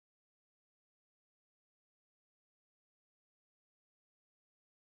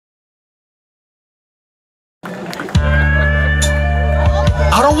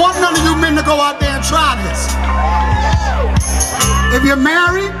don't want none of you men to go out there and try this. If you're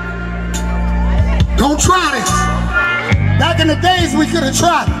married, don't try this. Back in the days, we could have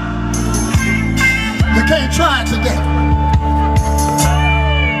tried it. You can't try it today.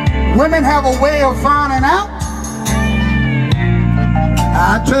 Women have a way of finding out.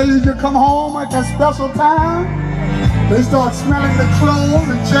 I tell you, you come home at that special time, they start smelling the clothes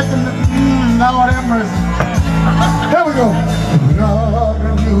and checking the, Lord have mercy. There we go.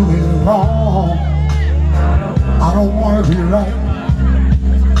 Loving you is wrong. I don't want to be right.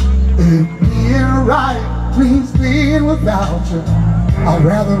 If being right means being without you, I'd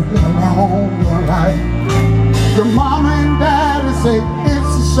rather be alone than right. Your mama and daddy say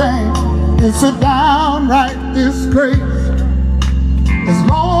it's a shame, it's a downright disgrace. As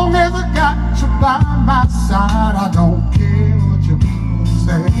long as I got you by my side, I don't care what your people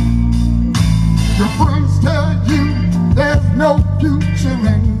say. Your friends tell you there's no future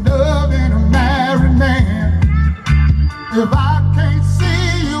in loving a married man. If I can't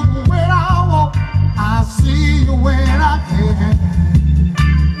see you when I want, I see you when I can.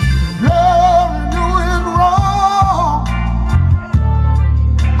 Loving you is wrong.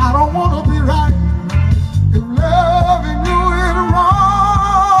 I don't want to be right. If loving you is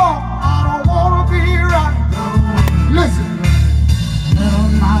wrong, I don't want to be right. Listen,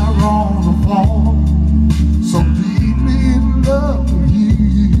 am I wrong to fall so deeply in love with you?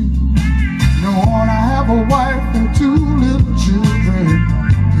 Knowing I have a wife and 2 little children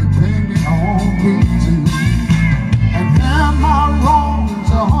depending on me too. And am I wrong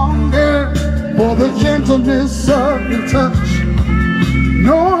to hunger for the gentleness of your touch?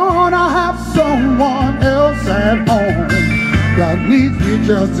 Knowing I have someone else at home that needs me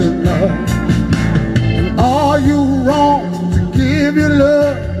just enough. And are you wrong to give your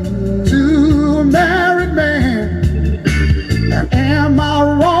love to a married man? And am I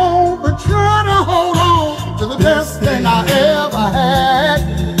wrong for trying to hold on to the best thing I ever had?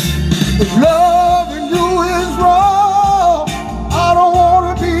 If loving you is wrong, I don't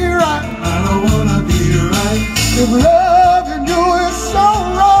want to be right. I don't want to be right. If loving you is so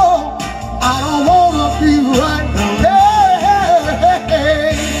wrong, I don't want to be right. Hey, hey,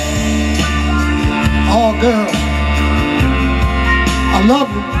 hey. Oh, girl, I love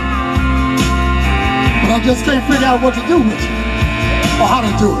you, but I just can't figure out what to do with you or how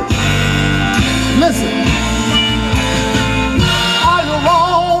to do it. Listen.